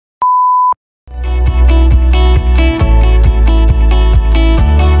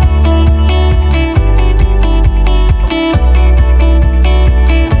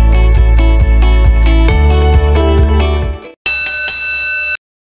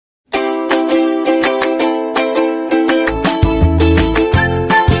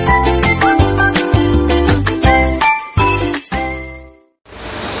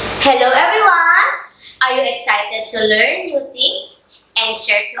excited to learn new things and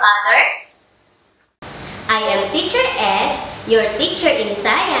share to others? I am Teacher Eds, your teacher in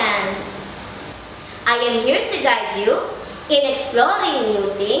science. I am here to guide you in exploring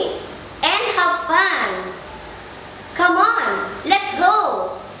new things and have fun. Come on, let's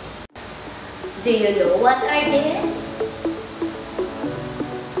go! Do you know what are these?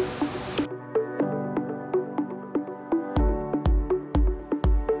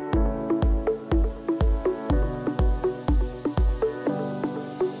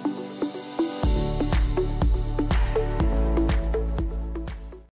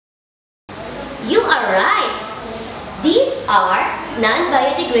 You are right! These are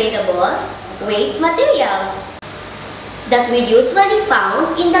non-biodegradable waste materials that we usually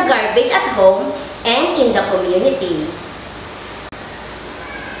found in the garbage at home and in the community.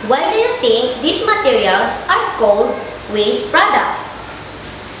 Why do you think these materials are called waste products?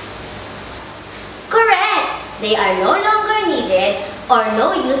 Correct! They are no longer needed or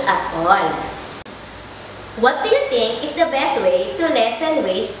no use at all. What do you think is the best way to lessen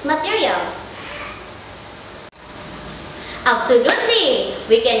waste materials? Absolutely!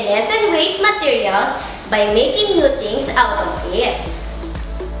 We can lessen waste materials by making new things out of it.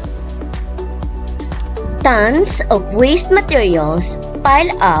 Tons of waste materials pile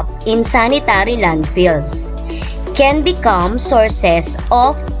up in sanitary landfills can become sources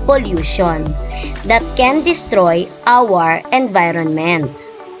of pollution that can destroy our environment.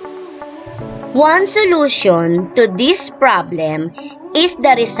 One solution to this problem is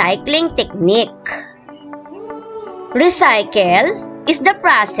the recycling technique. Recycle is the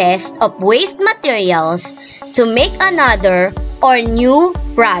process of waste materials to make another or new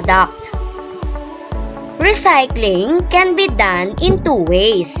product. Recycling can be done in two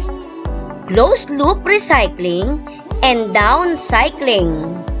ways: closed-loop recycling and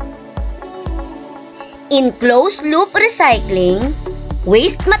downcycling. In closed-loop recycling,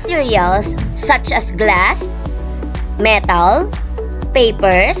 waste materials such as glass, metal,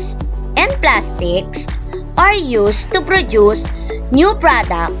 papers, and plastics are used to produce new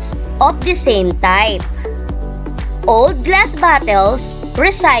products of the same type. Old glass bottles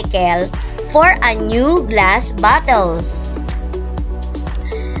recycle for a new glass bottles.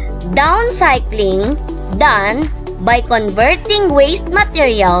 Downcycling done by converting waste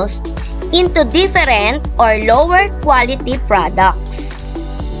materials into different or lower quality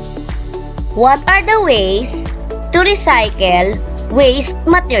products. What are the ways to recycle waste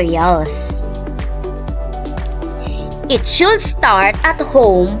materials? It should start at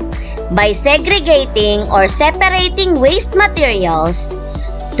home by segregating or separating waste materials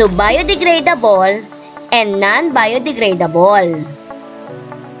to biodegradable and non-biodegradable.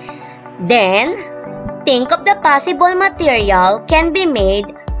 Then, think of the possible material can be made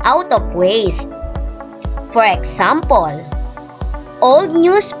out of waste. For example, old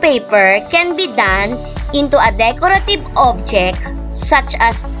newspaper can be done into a decorative object such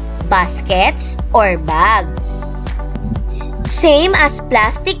as baskets or bags. Same as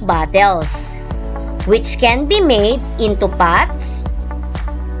plastic bottles, which can be made into pots,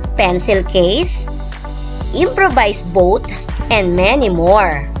 pencil case, improvised boat, and many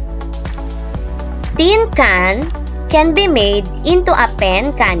more. Tin can be made into a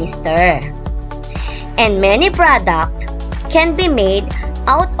pen canister, and many products can be made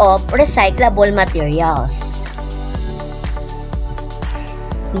out of recyclable materials.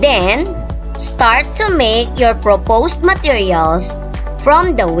 Then, start to make your proposed materials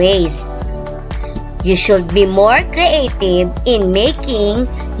from the waste. You should be more creative in making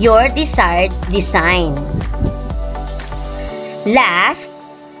your desired design. Last,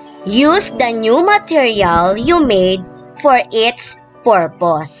 use the new material you made for its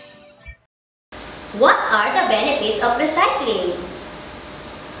purpose. What are the benefits of recycling?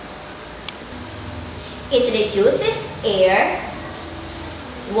 It reduces air,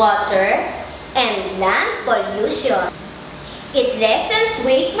 water, and land pollution. It lessens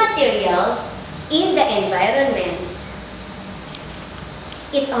waste materials in the environment.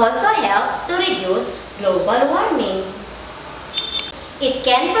 It also helps to reduce global warming. It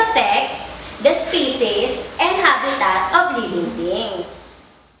can protect the species and habitat of living things.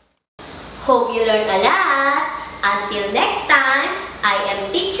 Hope you learned a lot. Until next time, I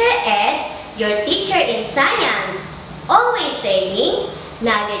am Teacher Eds, your teacher in science, always saying,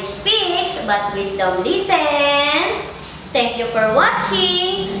 knowledge speaks, but wisdom listens. Thank you for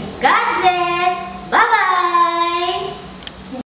watching. God bless.